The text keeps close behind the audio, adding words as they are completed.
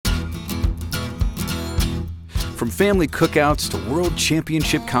From family cookouts to world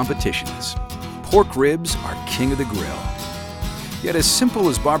championship competitions, pork ribs are king of the grill. Yet as simple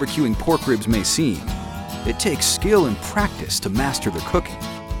as barbecuing pork ribs may seem, it takes skill and practice to master their cooking.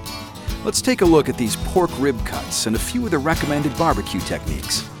 Let's take a look at these pork rib cuts and a few of the recommended barbecue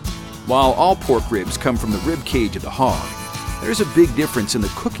techniques. While all pork ribs come from the rib cage of the hog, there's a big difference in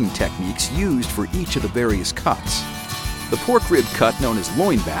the cooking techniques used for each of the various cuts. The pork rib cut, known as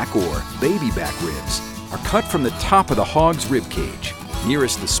loin back or baby back ribs, are cut from the top of the hog's rib cage,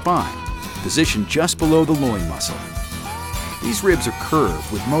 nearest the spine, positioned just below the loin muscle. These ribs are curved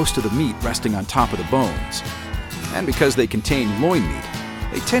with most of the meat resting on top of the bones. And because they contain loin meat,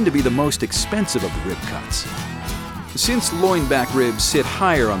 they tend to be the most expensive of the rib cuts. Since loin back ribs sit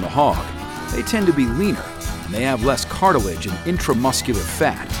higher on the hog, they tend to be leaner and they have less cartilage and intramuscular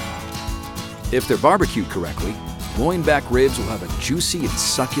fat. If they're barbecued correctly, loin back ribs will have a juicy and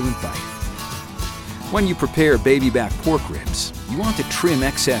succulent bite. When you prepare baby back pork ribs, you want to trim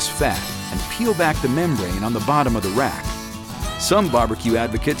excess fat and peel back the membrane on the bottom of the rack. Some barbecue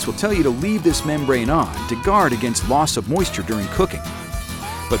advocates will tell you to leave this membrane on to guard against loss of moisture during cooking.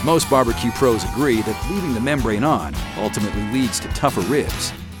 But most barbecue pros agree that leaving the membrane on ultimately leads to tougher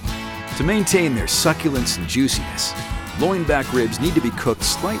ribs. To maintain their succulence and juiciness, loin back ribs need to be cooked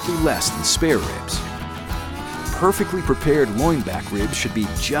slightly less than spare ribs. Perfectly prepared loin back ribs should be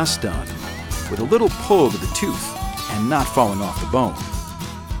just done, with a little pull to the tooth and not falling off the bone.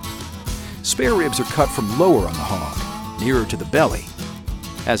 Spare ribs are cut from lower on the hog, nearer to the belly.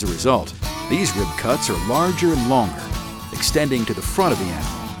 As a result, these rib cuts are larger and longer, extending to the front of the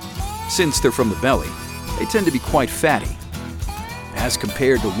animal. Since they're from the belly, they tend to be quite fatty. As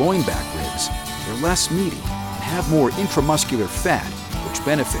compared to loin back ribs, they're less meaty and have more intramuscular fat, which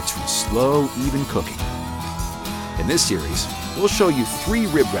benefits from slow, even cooking. In this series, we'll show you 3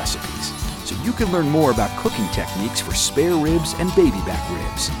 rib recipes so you can learn more about cooking techniques for spare ribs and baby back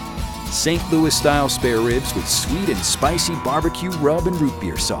ribs. St. Louis-style spare ribs with sweet and spicy barbecue rub and root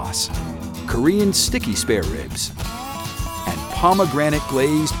beer sauce, Korean sticky spare ribs, and pomegranate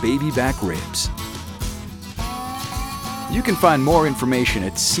glazed baby back ribs. You can find more information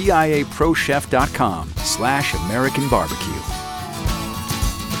at ciaprochef.com/American Barbecue.